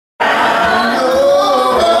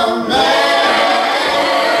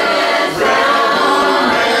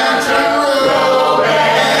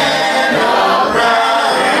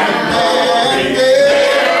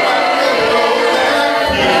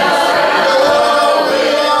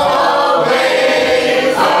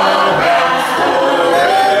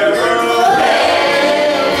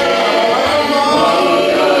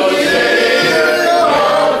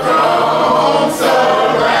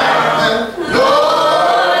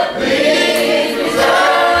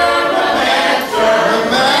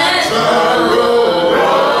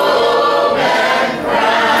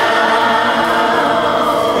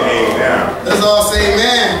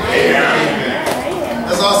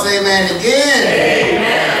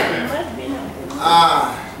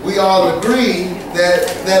all agree that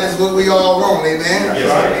that is what we all want, amen?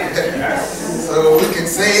 Yes. So we can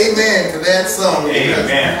say amen to that song.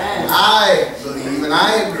 Amen. I believe and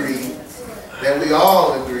I agree that we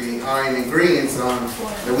all agree, are in agreement on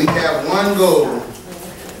that we have one goal,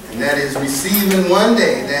 and that is receiving one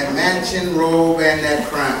day that mansion, robe, and that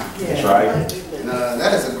crown. That's right. And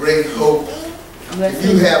that is a great hope. If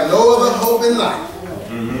you have no other hope in life,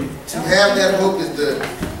 to have that hope is the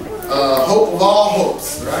hope of all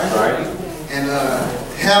hopes, right? And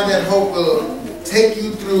have that hope will take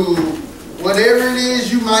you through whatever it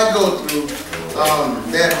is you might go through.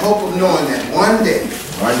 That hope of knowing that one day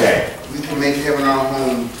we can make heaven our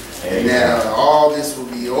home, and that all this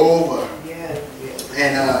will be over.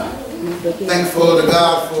 And thankful to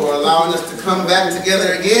God for allowing us to come back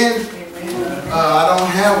together again. I don't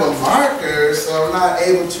have a marker, so I'm not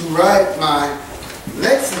able to write my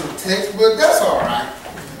lesson text, but that's all right.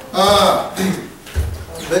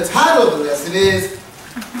 The title of the lesson is,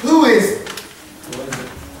 Who Is It?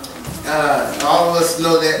 All of us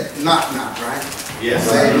know that knock knock, right? Yes.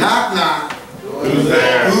 Say knock knock. Who's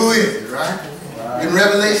there? Who is it, right? In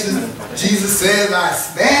Revelation, Jesus says, I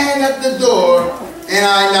stand at the door and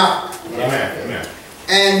I knock. Amen. Amen.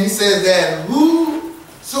 And he says that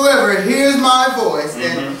whosoever hears my voice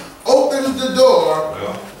and opens the door,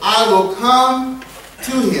 I will come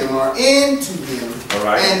to him or into him,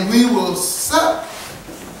 and we will sup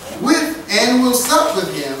with, and will sup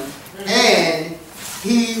with him, and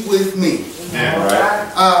he with me.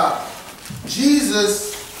 Jesus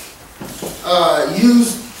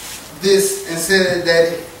used this and said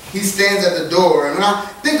that he stands at the door. And when I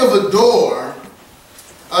think of a door,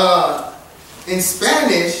 in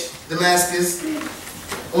Spanish, Damascus,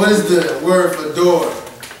 what is the word for door?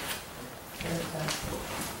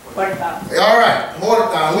 Puerta. All right,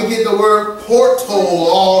 porta. We get the word portal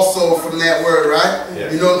also from that word, right?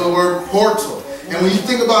 Yes. You know the word portal. And when you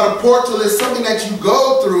think about a portal, it's something that you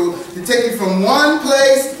go through to take you from one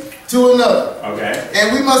place to another. Okay.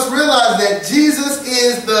 And we must realize that Jesus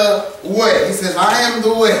is the way. He says, I am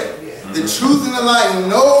the way, the truth, and the light. And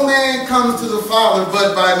no man comes to the Father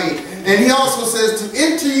but by me. And he also says to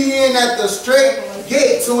enter ye in at the straight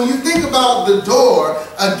gate. So when you think about the door,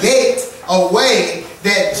 a gate, a way,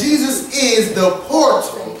 that Jesus is the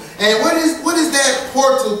portal. And what is that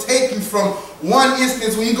portal take you from one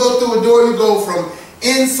instance? When you go through a door, you go from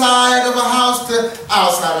inside of a house to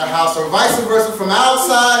outside of a house, or vice versa, from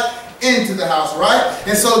outside into the house, right?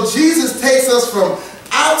 And so Jesus takes us from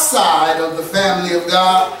outside of the family of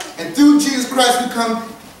God, and through Jesus Christ we come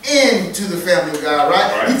into the family of God,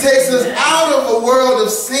 right? He takes us out of a world of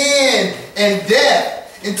sin and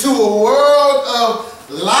death into a world of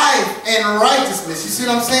life and righteousness. You see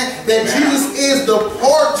what I'm saying? That Jesus is the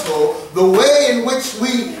portal, the way in which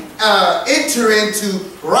we enter into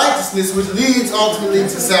righteousness, which leads ultimately to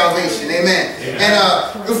salvation. Amen. And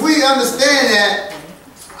if we understand that,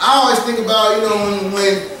 I always think about, you know,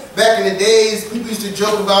 when back in the days, people used to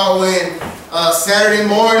joke about when Saturday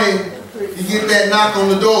morning you get that knock on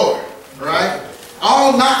the door, right?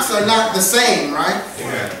 All knocks are not the same, right?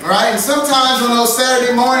 Right? And sometimes on those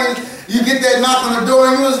Saturday mornings, you get that knock on the door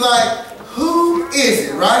and you was like, who is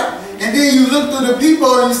it, right? And then you look through the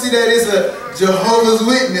people and you see that it's a Jehovah's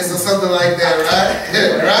Witness or something like that, right?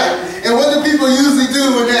 Right? And what do people usually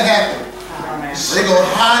do when that happens? They go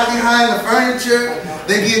hide behind the furniture.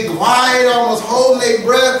 They get quiet, almost hold their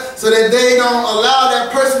breath, so that they don't allow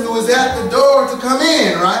that person who is at the door to come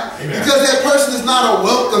in, right? Because that person is not a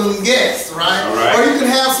welcome guest, right? Or you can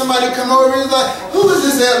have somebody come over and be like, who is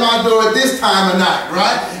this at my door at this time of night,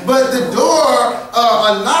 right? But the door,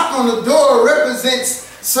 a knock on the door represents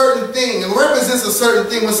certain thing. It represents a certain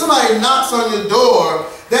thing. When somebody knocks on your door,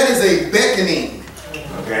 that is a beckoning.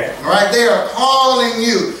 Right? They are calling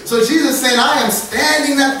you. So Jesus is saying, I am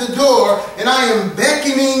standing at the door and I am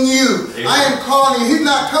beckoning you. I am calling you. He's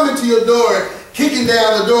not coming to your door and kicking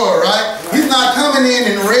down the door, right? He's not coming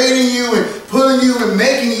in and raiding you and pulling you and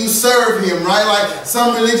making you serve him, right? Like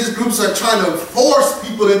some religious groups are trying to force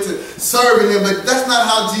people into serving him, but that's not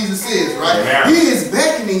how Jesus is, right? He is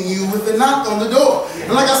beckoning you with a knock on the door.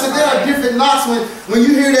 And like I said, there are different knocks when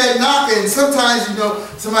you hear that knock, and sometimes, you know,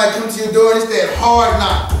 somebody comes to your door and it's that hard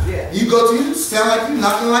knock. You go to, you sound like you're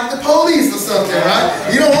knocking like the police or something,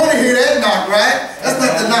 right? You don't want to hear that knock, right? That's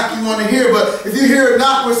not the knock you want to hear. But if you hear a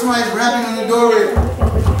knock where somebody's rapping on the door,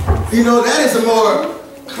 you know, that is a more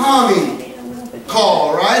calming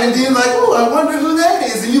call, right? And then you're like, oh, I wonder who that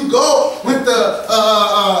is. And you go with the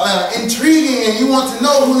intriguing, and you want to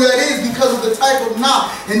know who that is because of the type of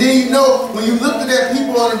knock. And then you know, when you look at that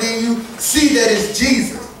people on it, then you see that it's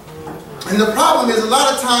Jesus. And the problem is, a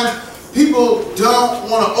lot of times people don't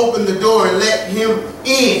want to open the door and let him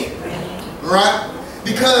in, right?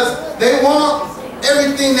 Because they want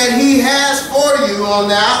everything that he has for you on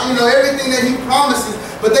that, everything that he promises,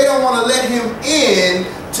 but they don't want to let him in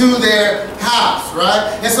to their house,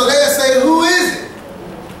 right? And so they'll say, who is it?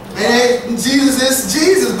 And Jesus is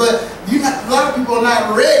Jesus, but a lot of people are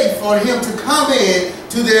not ready for him to come in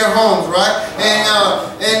to their homes, right?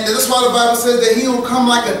 And that's why the Bible says that he will come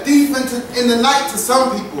like a thief in the night to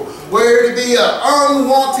some people, where it be an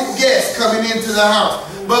unwanted guest coming into the house.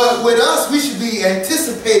 But with us, we should be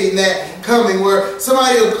anticipating that coming, where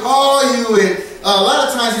somebody will call you, and a lot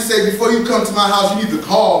of times you say, before you come to my house, you need to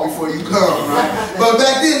call before you come, right? But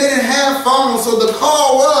back then, they didn't have phones, so the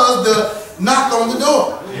call was the knock on the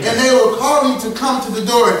door. And they will call you to come to the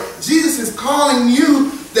door. Jesus is calling you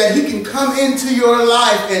that he can come into your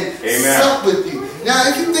life and sup with you. Now,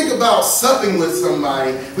 if you think about supping with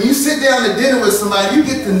somebody, when you sit down to dinner with somebody, you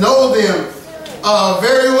get to know them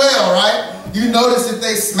very well, right? You notice if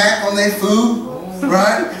they smack on their food,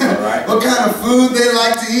 right? What kind of food they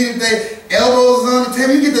like to eat, if they elbows on the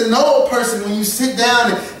table. You get to know a person when you sit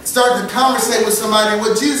down and start to conversate with somebody. And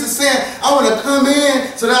what Jesus is saying, I want to come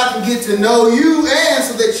in so that I can get to know you and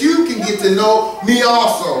so that you can get to know me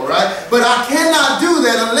also, right? But I cannot do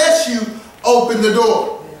that unless you open the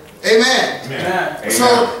door. Amen. Amen.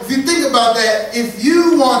 So if you think about that, if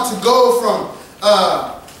you want to go from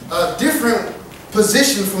a different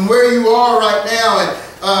position from where you are right now, and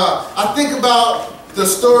I think about the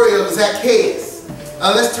story of Zacchaeus.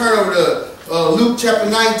 Let's turn over to Luke chapter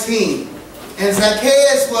 19. And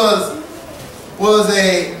Zacchaeus was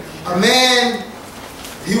a man.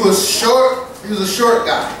 He was short. He was a short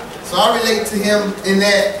guy. So I relate to him in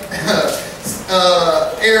that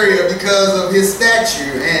area because of his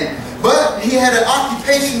stature. But he had an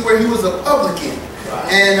occupation where he was a publican.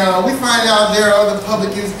 And we find out there are other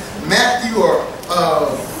publicans. Matthew, or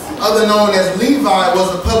other known as Levi,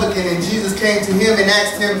 was a publican, and Jesus came to him and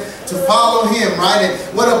asked him to follow him, right?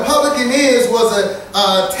 And what a publican was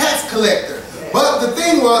a tax collector. But the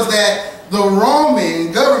thing was that the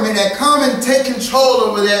Roman government had come and taken control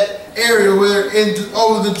over that area,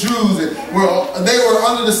 over the Jews, and they were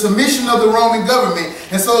under the submission of the Roman government.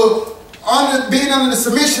 And so, being under the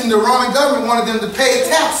submission, the Roman government wanted them to pay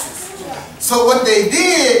taxes. So what they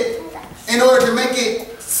did, in order to make it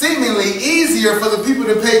seemingly easier for the people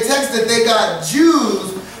to pay taxes, that they got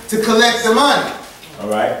Jews to collect the money. All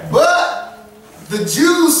right. But the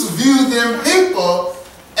Jews viewed them people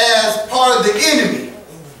as part of the enemy.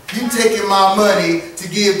 You taking my money to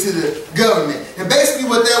give to the government. And basically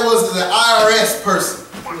what that was is an IRS person.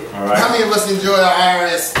 All right. How many of us enjoy our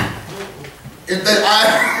IRS? If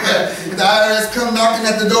the IRS come knocking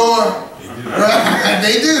at the door, right?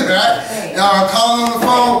 They do, right? Calling on the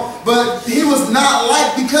phone. But he was not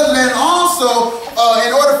liked because of that. And also,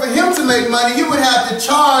 in order for him to make money, he would have to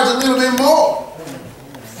charge a little bit more.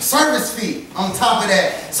 Service fee on top of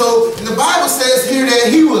that. So the Bible says here that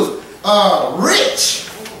he was rich.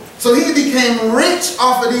 So he became rich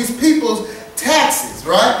off of these people's taxes,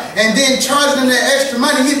 right? And then charging them that extra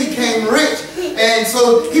money, he became rich. And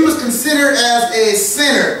so he was considered as a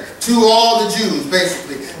sinner to all the Jews,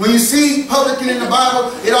 basically. When you see publican in the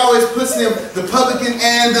Bible, it always puts them the publican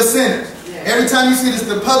and the sinner. Every time you see this,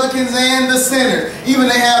 the publicans and the sinner. Even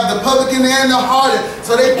they have the publican and the harlot.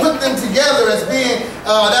 So they put them together as being,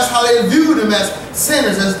 that's how they view them, as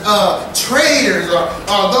sinners, as traitors,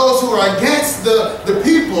 or those who are against the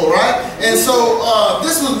people, right? And so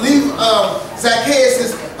this was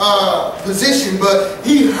Zacchaeus' position, but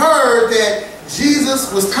he heard that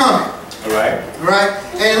Jesus was coming. All right. Right?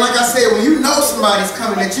 And like I said, when you know somebody's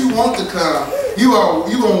coming that you want to come, you're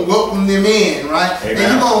going to welcome them in, right? Amen. And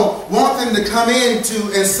you're going to want them to come in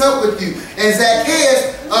and sup with you. And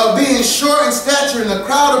Zacchaeus, being short in stature, and the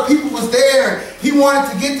crowd of people was there, and he wanted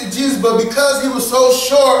to get to Jesus, but because he was so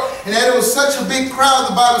short and that it was such a big crowd,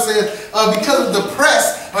 the Bible says, because of the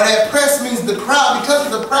press, or that press means the crowd, because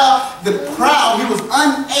of the crowd, he was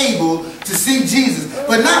unable to see Jesus.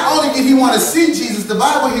 But not only did he want to see Jesus, the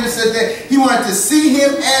Bible here says that he wanted to see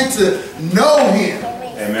him and to know him.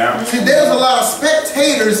 Amen. See, there's a lot of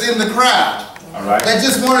spectators in the crowd. All right. That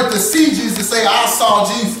just wanted to see Jesus, to say, I saw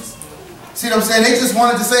Jesus. See what I'm saying? They just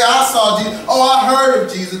wanted to say, I saw Jesus. Oh, I heard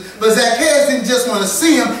of Jesus. But Zacchaeus didn't just want to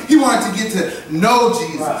see him. He wanted to get to know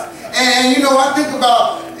Jesus. And, you know, I think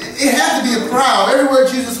about, it had to be a crowd. Everywhere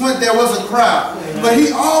Jesus went, there was a crowd. But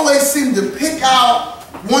he always seemed to pick out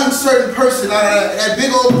one certain person out of that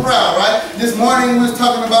big old crowd, right? This morning we was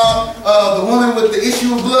talking about the woman with the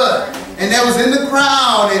issue of blood. And that was in the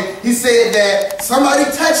crowd, and he said that somebody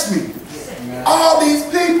touched me. All these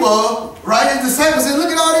people right? His disciples said, look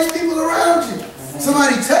at all these people around you.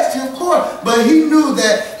 Somebody touched you, of course. But he knew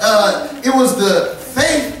that it was the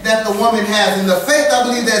faith that the woman has. And the faith, I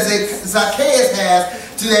believe, that Zacchaeus has,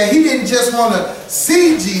 to that he didn't just want to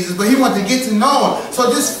see Jesus, but he wanted to get to know him.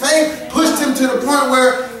 So this faith pushed him to the point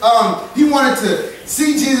where he wanted to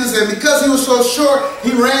see Jesus. And because he was so short,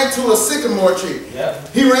 he ran to a sycamore tree.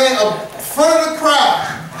 Yep. He ran in front of the crowd.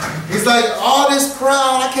 He's like, all this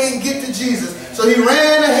crowd, I can't get to Jesus. So he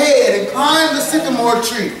ran ahead and climbed the sycamore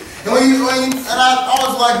tree. And I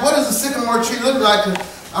was like, what does a sycamore tree look like?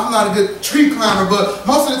 I'm not a good tree climber, but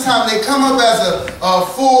most of the time they come up as a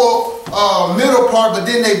full middle part, but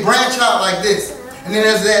then they branch out like this. And then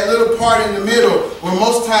there's that little part in the middle where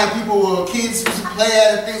most of the time kids used to play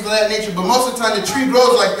at and things of that nature, but most of the time the tree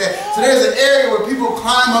grows like that. So there's an area where people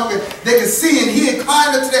climb up and they can see, and he had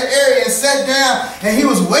climbed up to that area and sat down, and he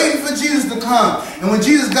was waiting for Jesus to come. And when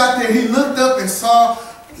Jesus got there, he looked up and saw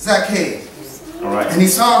Zacchaeus. All right. And he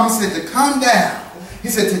saw him, he said, to come down. He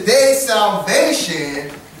said, today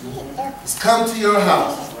salvation has come to your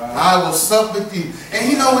house. I will sup with you. And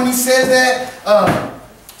you know, when he said that,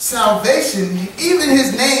 salvation, even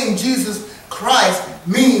his name, Jesus Christ,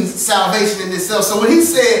 means salvation in itself. So when he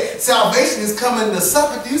said salvation is coming to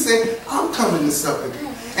sup with you, he said, I'm coming to sup with you.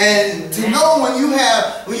 And to know when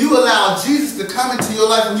you allow Jesus to come into your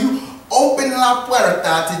life, when you open la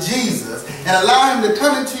puerta to Jesus and allow him to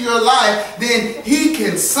come into your life, then he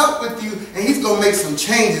can sup with you and he's going to make some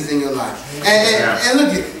changes in your life. And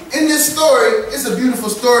look, in this story, it's a beautiful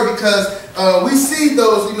story because we see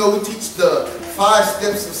those, we teach the 5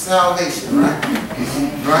 steps of salvation, right?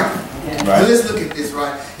 Right? But let's look at this,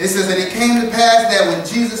 right? It says that it came to pass that when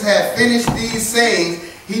Jesus had finished these sayings,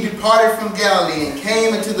 he departed from Galilee and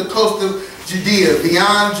came into the coast of Judea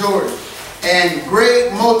beyond Jordan. And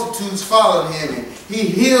great multitudes followed him, and he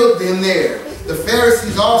healed them there. The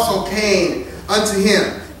Pharisees also came unto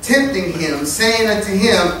him, tempting him, saying unto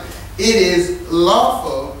him, it is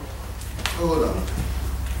lawful. Hold on.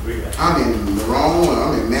 I'm in the wrong one.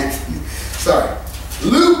 I'm in Matthew. Sorry.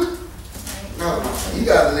 Luke. No, you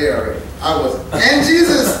guys are there already. I wasn't. And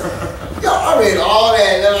Jesus. Y'all, I read all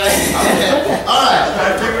that. All right.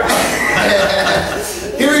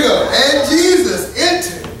 Here we go. And Jesus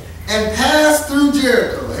entered and passed through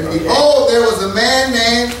Jericho. And behold, there was a man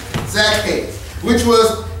named Zacchaeus, which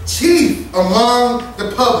was chief among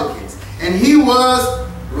the publicans. And he was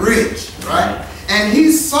rich, right? And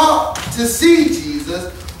he sought to see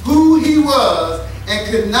Jesus, who he was, and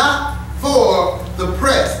could not for the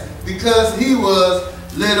press, because he was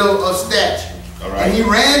little of stature. Right. And he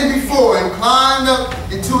ran before and climbed up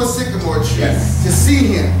into a sycamore tree to see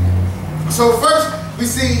him. So first we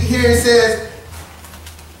see here it says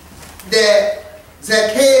that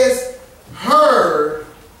Zacchaeus heard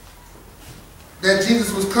that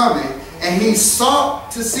Jesus was coming and he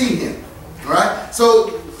sought to see him. Right?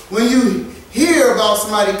 So when you hear about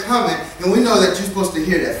somebody coming, and we know that you're supposed to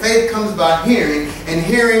hear that. Faith comes by hearing, and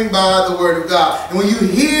hearing by the word of God. And when you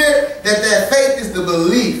hear that faith is the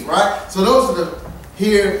belief, right? So those are the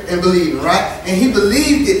hear and believe, right? And he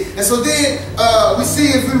believed it. And so then we see,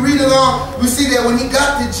 if we read along, we see that when he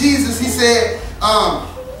got to Jesus, he said,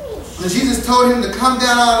 when Jesus told him to come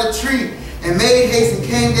down out of the tree, and made haste and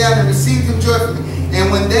came down and received him joyfully.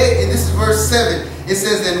 And when they, and this is verse 7, it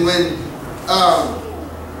says, and when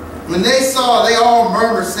they saw, they all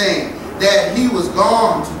murmured, saying that he was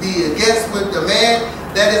gone to be a guest with the man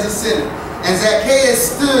that is a sinner. And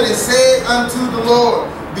Zacchaeus stood and said unto the Lord,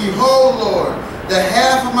 behold, Lord, the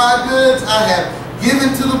half of my goods I have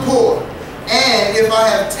given to the poor. And if I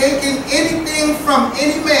have taken anything from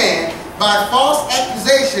any man by false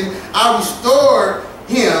accusation, I restore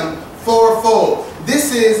him fourfold.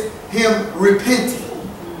 This is him repenting.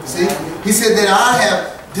 See? He said that I have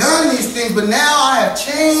done these things, but now I have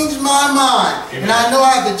changed my mind. Amen. And I know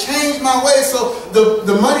I have to change my way. So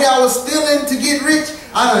the money I was stealing to get rich,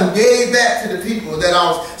 I done gave back to the people that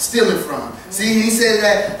I was stealing from. See, he said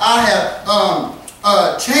that I have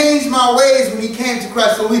changed my ways when he came to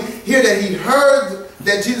Christ. So we hear that he heard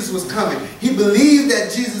that Jesus was coming. He believed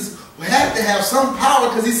that Jesus had to have some power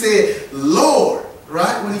because he said, Lord,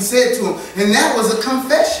 right? When he said to him. And that was a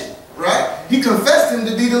confession. Right? He confessed him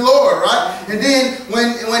to be the Lord, right? And then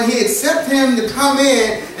when he accepted him to come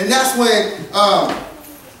in, and that's when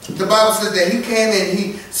the Bible says that he came in and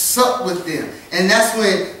he supped with them. And that's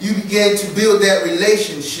when you begin to build that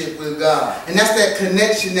relationship with God. And that's that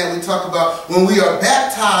connection that we talk about. When we are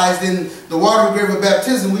baptized in the water grave of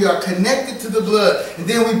baptism, we are connected to the blood. And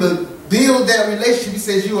then we build that relationship. He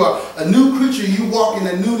says you are a new creature. You walk in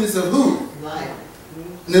the newness of who? Life.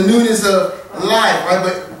 The newness of life, right?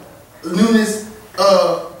 But newness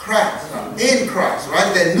of Christ, in Christ,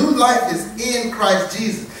 right? That new life is in Christ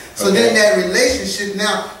Jesus. So then that relationship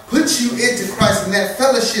now puts you into Christ, and that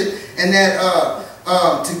fellowship and that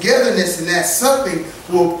togetherness and that supping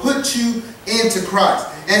will put you into Christ.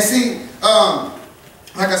 And see,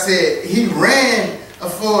 like I said, he ran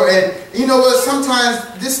for, and you know what,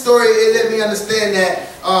 sometimes this story, it let me understand that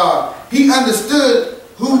he understood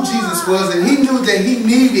who Jesus was, and he knew that he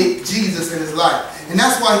needed Jesus in his life. And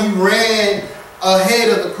that's why he ran ahead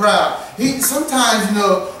of the crowd. Sometimes, you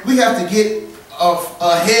know, we have to get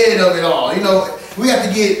ahead of it all. You know, we have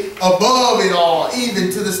to get above it all,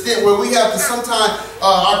 even to the extent where we have to sometimes,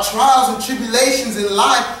 our trials and tribulations in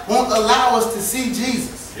life won't allow us to see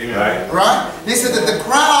Jesus. Right? They said that the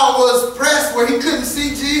crowd was pressed where he couldn't see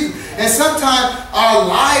Jesus. And sometimes our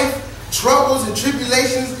life troubles and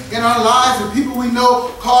tribulations in our lives and people we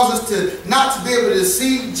know cause us to not to be able to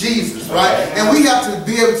see Jesus, right? And we have to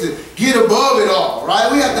be able to get above it all,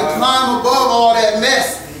 right? We have to climb above all that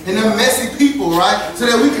mess and them messy people, right? So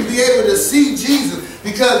that we can be able to see Jesus.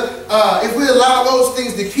 Because if we allow those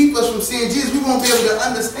things to keep us from seeing Jesus, we won't be able to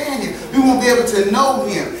understand him. We won't be able to know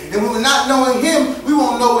him. And when we're not knowing him, we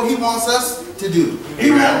won't know what he wants us to do. We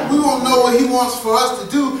won't know what he wants for us to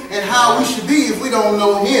do and how we should be if we don't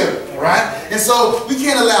know him, right? And so we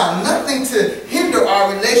can't allow nothing to hinder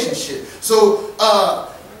our relationship. So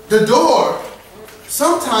the door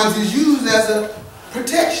sometimes is used as a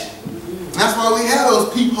protection. That's why we have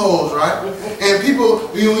those peepholes, right? And people,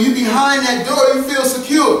 when you're behind that door, you feel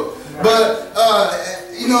secure. But,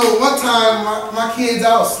 you know, one time my kids,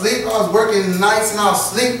 I was asleep. I was working nights and I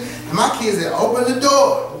was asleep. And my kids had opened the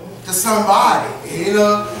door to somebody, you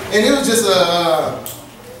know. And it was just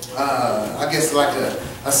I guess like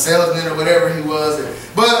a salesman or whatever he was.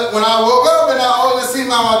 But when I woke up and I only seen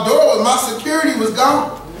my door, my security was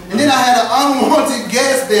gone. And then I had an unwanted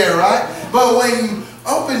guest there, right? But when you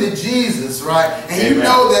open to Jesus, right, and you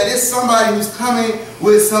know that it's somebody who's coming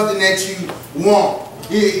with something that you want.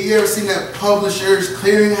 You ever seen that Publishers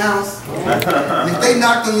Clearinghouse? If they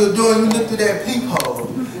knocked on your door and you look through that peephole,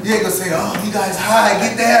 you ain't gonna say, oh, you guys hide,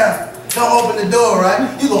 get there. Don't open the door, right?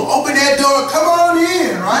 You're gonna open that door, come on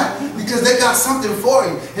in, right? Because they got something for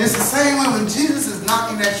you. And it's the same way when Jesus is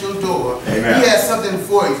knocking at your door. He has something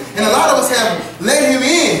for you. And a lot of us have let him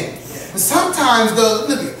in. And sometimes, though,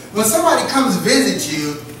 look, when somebody comes visit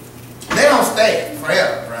you, they don't stay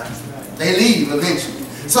forever, right? They leave eventually.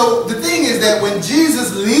 So the thing is that when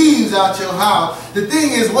Jesus leaves out your house, the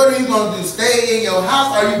thing is, what are you going to do? Stay in your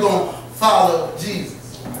house, or are you going to follow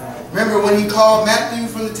Jesus? Remember when he called Matthew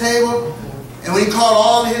from the table? And when he called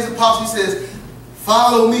all of his apostles, he says,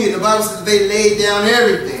 follow me. And the Bible says they laid down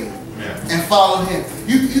everything and followed him.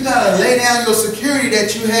 You got to lay down your security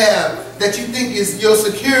that you have, that you think is your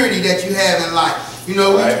security that you have in life. You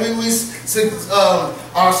know, we are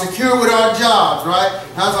secure with our jobs, right?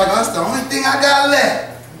 And I was like, oh, that's the only thing I got left.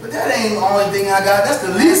 But that ain't the only thing I got. That's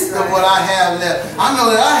the least of what I have left. I know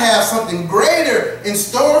that I have something greater in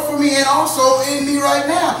store for me and also in me right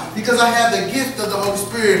now, because I have the gift of the Holy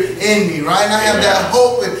Spirit in me, right? And I have that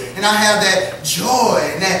hope and I have that joy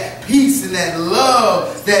and that peace and that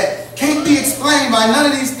love that can't be explained by none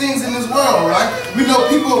of these things in this world, right? We know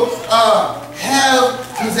people have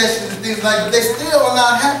possessions and things like that, but they still are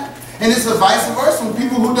not happy. And it's a vice versa. When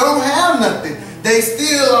people who don't have nothing, they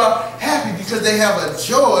still are happy because they have a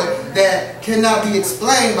joy that cannot be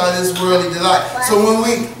explained by this worldly delight. So when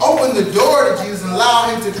we open the door to Jesus and allow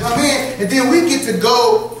him to come in, and then we get to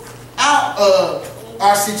go out of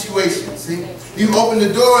our situation. See? You open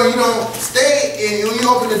the door and you don't stay in. When you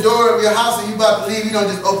open the door of your house and you're about to leave, you don't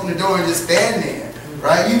just open the door and just stand there.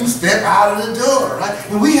 Right? You step out of the door. Right?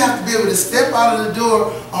 And we have to be able to step out of the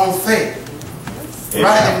door on faith.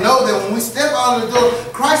 Right? And know that when we step out of the door,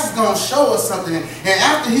 Christ is going to show us something. And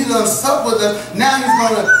after he's going to sup with us, now he's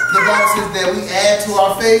going to, the Bible says that we add to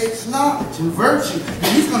our faith knowledge and virtue. And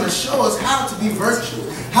he's going to show us how to be virtuous.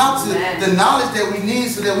 How to, the knowledge that we need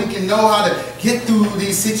so that we can know how to get through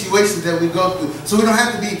these situations that we go through. So we don't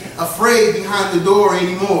have to be afraid behind the door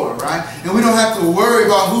anymore, right? And we don't have to worry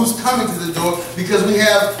about who's coming to the door because we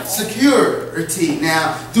have security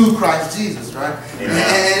now through Christ Jesus, right?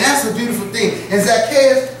 And that's a beautiful thing. And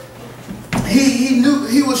Zacchaeus, he knew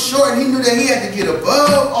he was short, and he knew that he had to get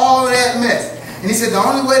above all of that mess. And he said, the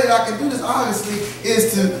only way that I can do this, obviously,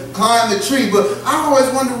 is to climb the tree. But I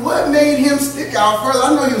always wondered what made him stick out further.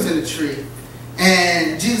 I know he was in the tree.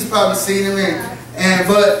 And Jesus probably seen him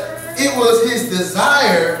but it was his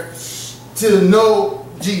desire to know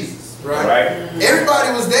Jesus, right?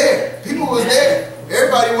 Everybody was there. People was there.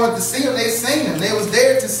 Everybody wanted to see him. They seen him. They was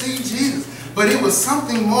there to see Jesus. But it was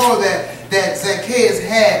something more that that Zacchaeus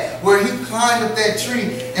had, where he climbed up that tree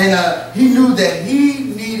and he knew that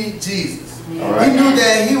he needed Jesus. Right. He knew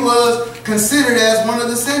that he was considered as one of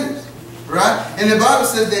the sinners. Right? And the Bible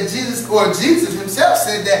says that Jesus himself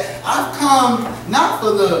said that I've come not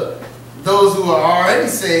for those who are already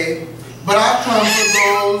saved, but I've come for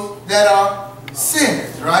those that are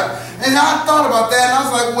sinners, right? And I thought about that, and I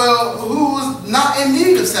was like, well, who was not in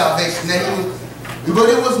need of salvation? But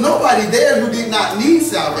it was nobody there who did not need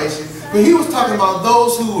salvation. But he was talking about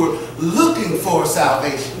those who were looking for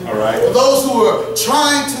salvation. All right. Those who were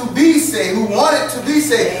trying to be saved, who wanted to be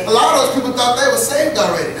saved. A lot of those people thought they were saved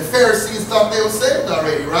already. The Pharisees thought they were saved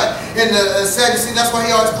already, right? And the Sadducees, that's why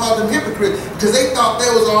he always called them hypocrites, because they thought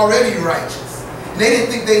they was already righteous. And they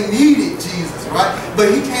didn't think they needed Jesus, right?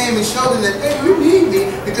 But he came and showed them that, hey, you need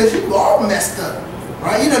me because you all messed up.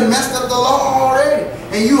 Right? You done messed up the law already.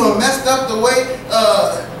 And you have messed up the way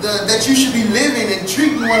that you should be living and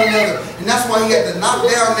treating one another. And that's why he had to knock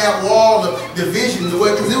down that wall of division,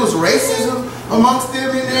 because there was racism amongst them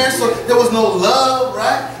in there. So there was no love,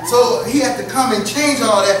 right? So he had to come and change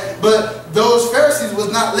all that. But those Pharisees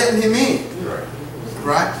was not letting him in.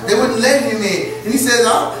 Right? They wouldn't let him in. And he says,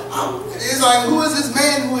 it's like, who is this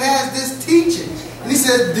man who has this teaching? And he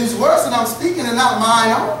says, these words that I'm speaking are not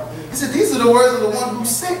mine own. He said, these are the words of the one who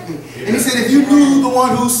sent me. And he said, if you knew the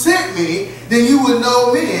one who sent me, then you would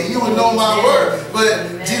know me and you would know my word.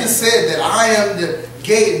 But Jesus said that I am the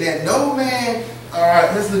gate and that no man... All right,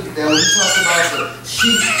 let's look at that. When he talks about the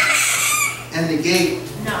sheep and the gate.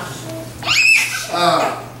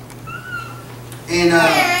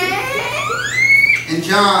 In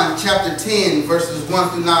John chapter 10, verses 1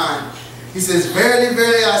 through 9, he says, verily,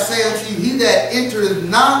 verily, I say unto you, he that entereth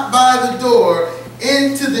not by the door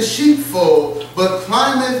into the sheepfold, but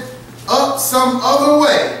climbeth up some other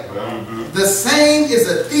way, the same is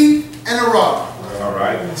a thief and a robber. All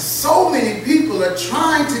right. So many people are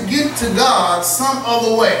trying to get to God some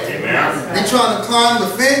other way. Amen. They're trying to climb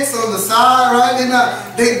the fence on the side,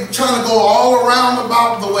 right? They're trying to go all around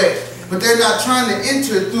about the way, but they're not trying to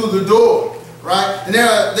enter through the door, right? And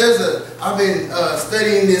I've been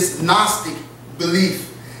studying this Gnostic belief.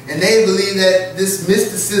 And they believe that this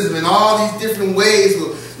mysticism and all these different ways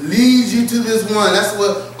will lead you to this one. That's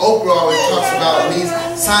what Oprah always talks about. And these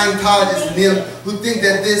Scientologists and them who think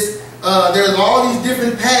that there's all these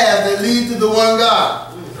different paths that lead to the one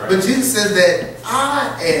God. But Jesus says that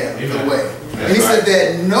I am the way. And he said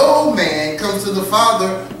that no man comes to the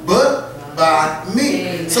Father but by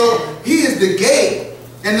me. So he is the gate.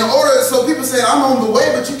 And the order, so people say, I'm on the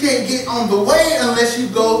way, but you can't get on the way unless you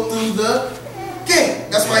go through the gate.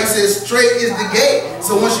 That's why he says straight is the gate.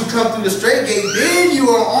 So once you come through the straight gate, then you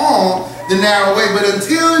are on the narrow way. But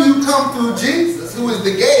until you come through Jesus, who is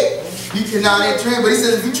the gate, you cannot enter in. But he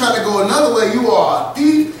says if you try to go another way, you are a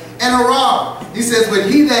thief and a robber. He says, but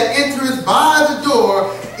he that entereth by the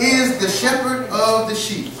door is the shepherd of the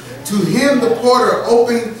sheep. To him the porter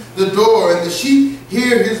opened the door, and the sheep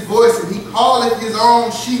hear his voice, and he calleth his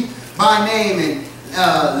own sheep by name,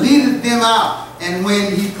 and leadeth them out. And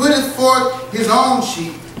when he putteth forth his own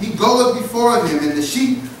sheep, he goeth before them, and the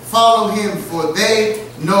sheep follow him, for they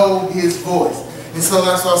know his voice. And so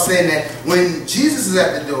that's why I'm saying that when Jesus is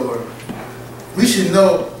at the door, we should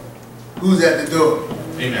know who's at the door.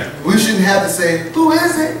 Amen. We shouldn't have to say, who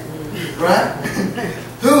is it? Right?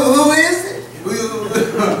 who is it?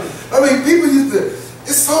 I mean, people used to,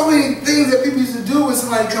 there's so many things that people used to do when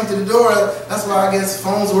somebody come to the door. That's why I guess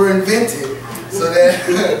phones were invented, so that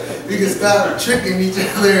we can stop tricking each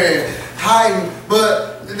other and hiding.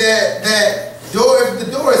 But that door, if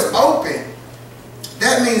the door is open,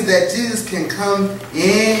 that means that Jesus can come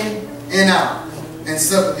in and out and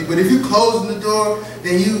sup with you. But if you close the door,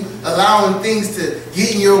 then you allowing things to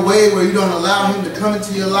get in your way where you don't allow him to come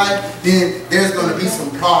into your life, then there's going to be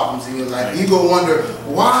some problems in your life. And you go wonder,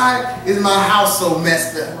 why is my house so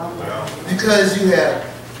messed up? Because you have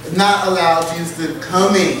not allowed Jesus to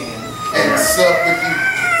come in and sup with you.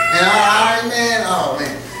 And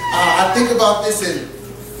I think about this,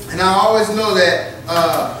 and I always know that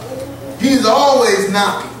he's always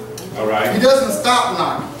knocking. All right. He doesn't stop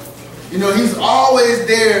knocking. You know, he's always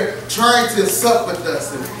there trying to sup with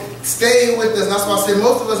us and stay with us. And that's why I say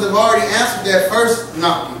most of us have already answered that first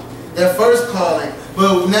knocking, that first calling.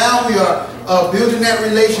 But now we are building that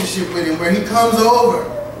relationship with him where he comes over,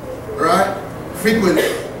 right,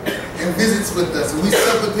 frequently and visits with us. And we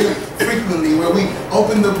sup with him frequently, where we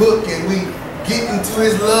open the book and we get into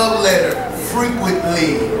his love letter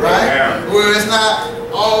frequently, right? Yeah. Where it's not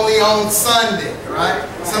only on Sunday, right?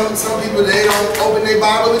 Some people, they don't open their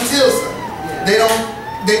Bible until Sunday.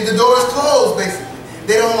 The door is closed, basically.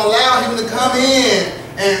 They don't allow him to come in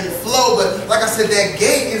and flow. But like I said, that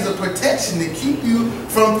gate is a protection to keep you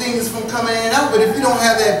from things from coming in and out. But if you don't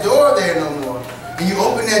have that door there no more, and you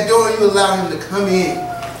open that door and you allow him to come in,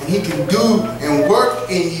 and he can do and work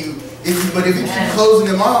in you. But if you keep closing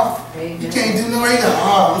him off, you can't do no more.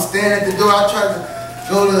 Oh, I'm standing at the door. I tried to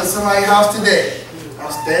go to somebody's house today. I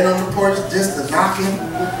was standing on the porch just to knock him.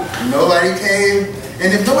 Nobody came. And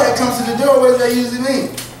if nobody comes to the door, what does that usually mean?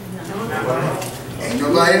 Ain't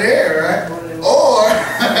nobody there, right? Or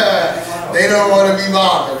they don't want to be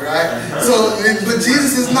bothered, right? So, but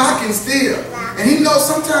Jesus is knocking still. And he knows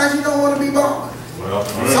sometimes you don't want to be bothered.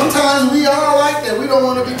 Sometimes we are like that. We don't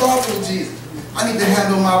want to be bothered with Jesus. I need to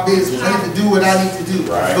handle my business. I need to do what I need to do.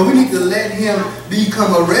 Right. But we need to let him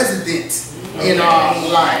become a resident in our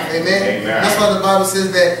life. Amen? Amen? That's why the Bible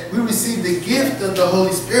says that we receive the gift of the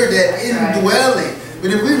Holy Spirit, that indwelling.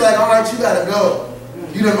 But if we're like, all right, you got to go.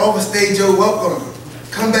 You done overstayed your welcome.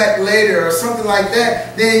 Come back later or something like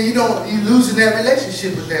that, then you losing that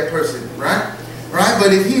relationship with that person, right? Right?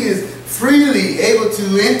 But if he is freely able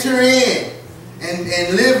to enter in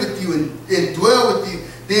and live with you and dwell with you,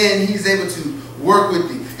 then he's able to work with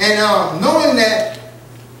you. And knowing that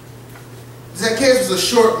Zacchaeus was a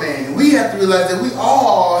short man, we have to realize that we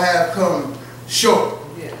all have come short.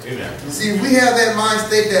 Yeah. See, we have that mind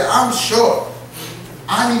state that I'm short.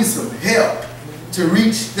 I need some help to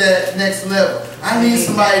reach that next level. I need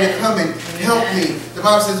somebody to come and help me. The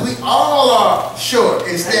Bible says we all are short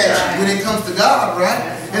in stature when it comes to God, right?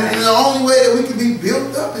 And the only way that we can be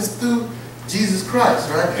built up is through Jesus Christ,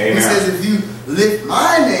 right? Amen. He says if you lift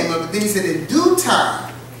my name up, then he said in due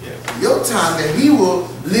time, your time, that he will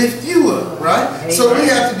lift you up, right? Amen. So we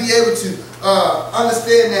have to be able to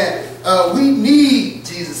understand that we need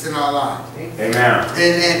Jesus in our lives.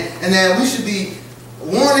 Amen. And that we should be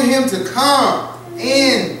wanting him to come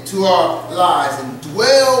into our lives and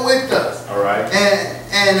dwell with us. All right.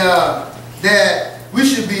 And that we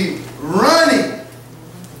should be running.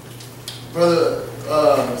 Brother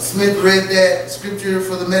Smith read that scripture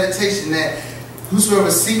for the meditation, that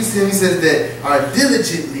whosoever seeks him, he says, that are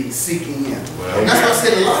diligently seeking him. Well, and that's why I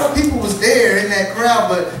said a lot of people was there in that crowd,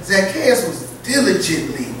 but Zacchaeus was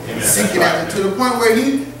diligently seeking after him, to the point where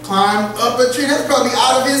he climbed up a tree. That's probably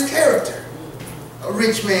out of his character. A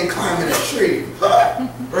rich man climbing a tree,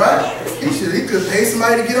 right? He could pay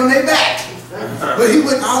somebody to get on their back. But he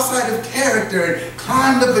went outside of character and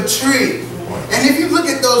climbed up a tree. And if you look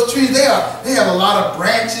at those trees, they have a lot of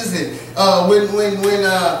branches, and when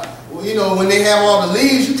they have all the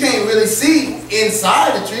leaves, you can't really see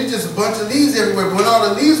inside the tree. It's just a bunch of leaves everywhere. But when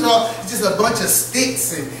all the leaves are off, it's just a bunch of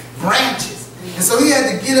sticks and branches. And so he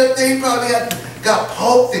had to get up there. He probably got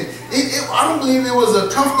poked, and I don't believe it was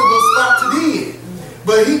a comfortable spot to be in.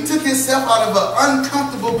 But he took himself out of an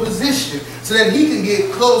uncomfortable position so that he can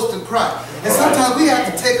get close to Christ. And sometimes we have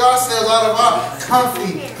to take ourselves out of our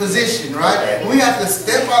comfy position, right? We have to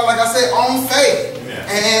step out, like I said, on faith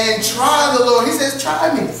and try the Lord. He says,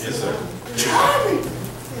 try me. Yes, sir. Try me.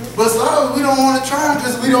 But a lot of us, we don't want to try him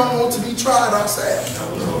because we don't want to be tried ourselves.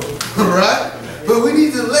 Right? But we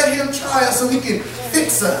need to let him try us so he can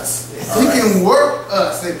fix us. So he can work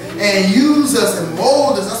us and use us and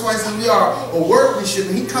mold us. That's why he says we are a workmanship.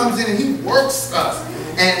 And he comes in and he works us.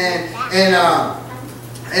 And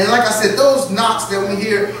like I said, those knocks that we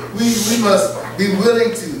hear, we must be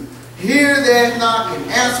willing to hear that knock and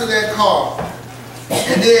answer that call.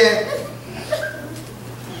 And then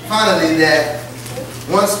finally, that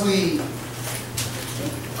once we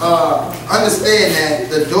understand that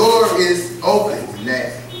the door is open,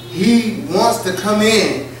 that he wants to come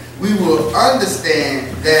in, we will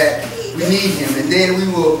understand that we need him, and then we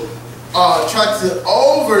will try to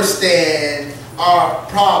overstand our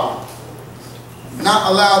problem,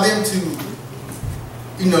 not allow them to,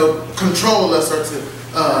 control us or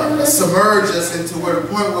to submerge us into the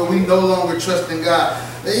point where we no longer trust in God.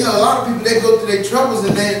 A lot of people, they go through their troubles,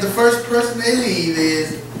 and the first person they leave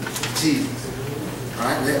is Jesus.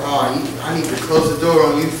 Right? I need to close the door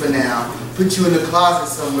on you for now. Put you in the closet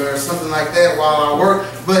somewhere or something like that while I work.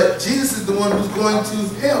 But Jesus is the one who's going to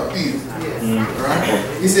help you.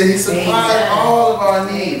 Right? He said he supplies all of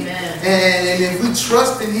our needs. And if we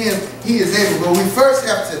trust in him, he is able. But we first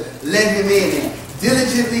have to let him in and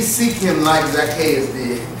diligently seek him like Zacchaeus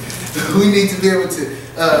did. We need to be able to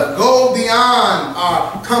go beyond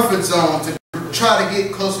our comfort zone to try to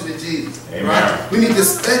get closer to Jesus. Right? We need to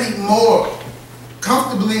study more.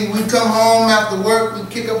 Comfortably, we come home after work, we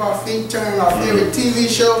kick up our feet, turn on our favorite TV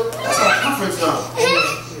show. That's our comfort zone.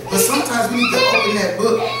 But sometimes we need to open that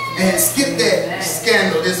book and skip that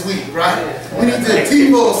scandal this week, right? We need to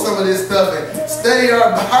TiVo some of this stuff and study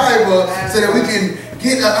our Bible so that we can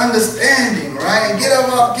get an understanding, right? And get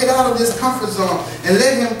out of this comfort zone and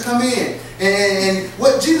let him come in. And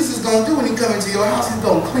what Jesus is going to do when he comes into your house, he's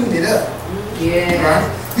going to clean it up. Yeah. Right?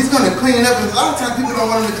 He's going to clean it up. And a lot of times people don't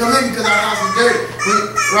want him to come in because our house is dirty.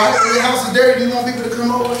 Right? When your house is dirty, do you want people to come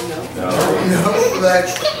over? No. No. Like,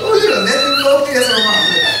 oh, you don't let them go. That's what I'm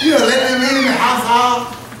saying. You don't let them in the house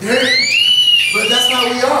all dirty. But that's how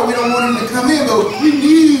we are. We don't want him to come in, but we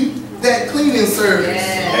need that cleaning service.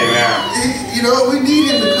 Yeah. Amen. You know, we need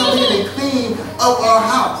him to come in and clean up our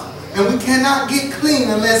house. And we cannot get clean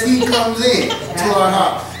unless he comes in to our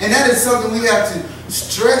house. And that is something we have to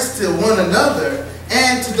stress to one another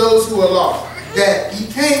and to those who are lost. That you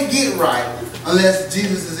can't get right unless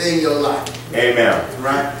Jesus is in your life. Amen.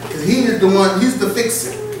 Right? Because he is the one, he's the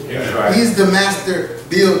fixer. That's right. He's the master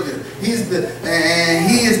builder. He is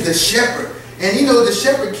the shepherd. And you know the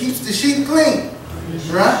shepherd keeps the sheep clean.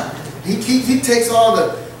 Right? He takes all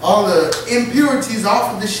the impurities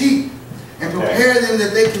off of the sheep and prepare them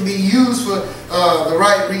that they can be used for the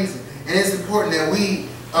right reason. And it's important that we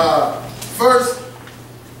first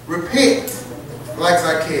repent, like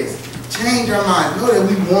Zacchaeus. Change our mind. Know that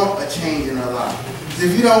we want a change in our life. Because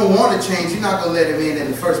if you don't want to change, you're not going to let him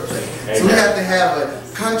in the first place. Amen. So we have to have a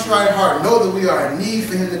contrite heart. Know that we are in need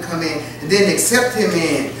for him to come in. And then accept him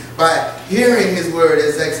in by hearing his word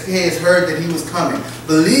as Zacchaeus heard that he was coming.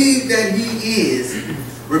 Believe that he is.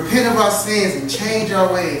 Repent of our sins and change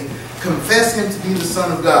our ways. Confess him to be the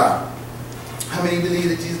Son of God. How many believe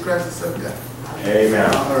that Jesus Christ is the Son of God?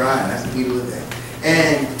 Amen. All right, that's the beauty of that.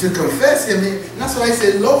 And to confess him, and that's why he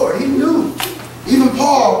said, Lord. He knew. Even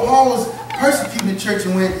Paul was persecuting the church,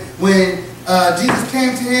 and when Jesus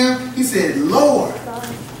came to him, he said, Lord.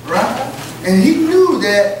 Right? And he knew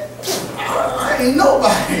that I ain't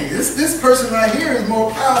nobody. This person right here is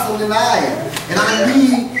more powerful than I am. And I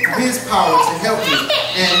need his power to help me.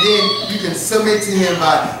 And then you can submit to him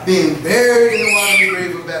by being buried in the watery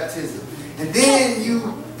grave of baptism. And then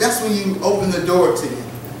that's when you open the door to him.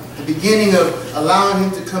 The beginning of allowing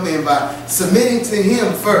him to come in by submitting to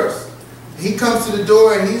him first. He comes to the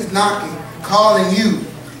door and he's knocking, calling you.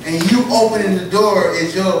 And you opening the door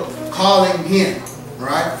is your calling him.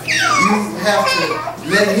 Right? You have to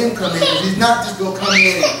let him come in. Because he's not just going to come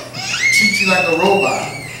in and treat you like a robot.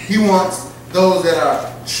 He wants those that are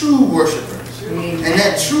true worshipers. And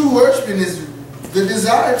that true worshiping is the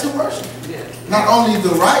desire to worship. Not only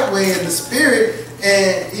the right way in the spirit,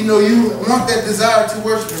 and you want that desire to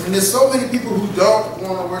worship him. And there's so many people who don't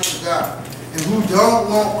want to worship God and who don't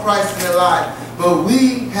want Christ in their life. But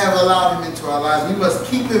we have allowed him into our lives. We must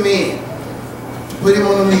keep him in. Put him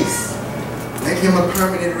on the lease. Make him a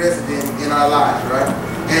permanent resident in our lives, right?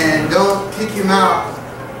 And don't kick him out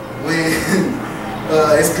when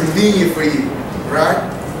it's convenient for you, right?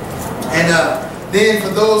 And then for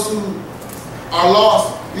those who are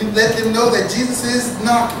lost, we let them know that Jesus is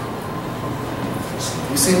knocking.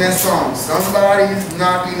 We sing that song, somebody's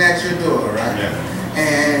knocking at your door, right? Yeah.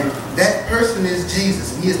 And that person is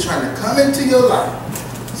Jesus. He is trying to come into your life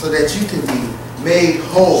so that you can be made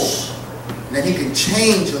whole. That he can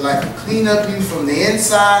change your life and clean up you from the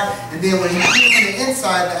inside. And then when he cleans on the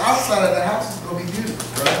inside, the outside of the house is going to be beautiful,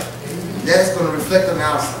 right? That's going to reflect on the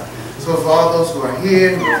outside. So for all those who are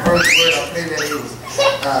here, who have heard the word, I pray that it was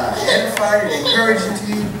edifying and encouraging to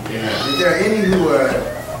you. Yeah. If there are any who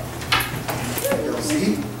don't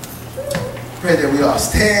see, pray that we all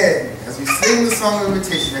stand as we sing the song of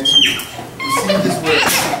invitation that you receive this word.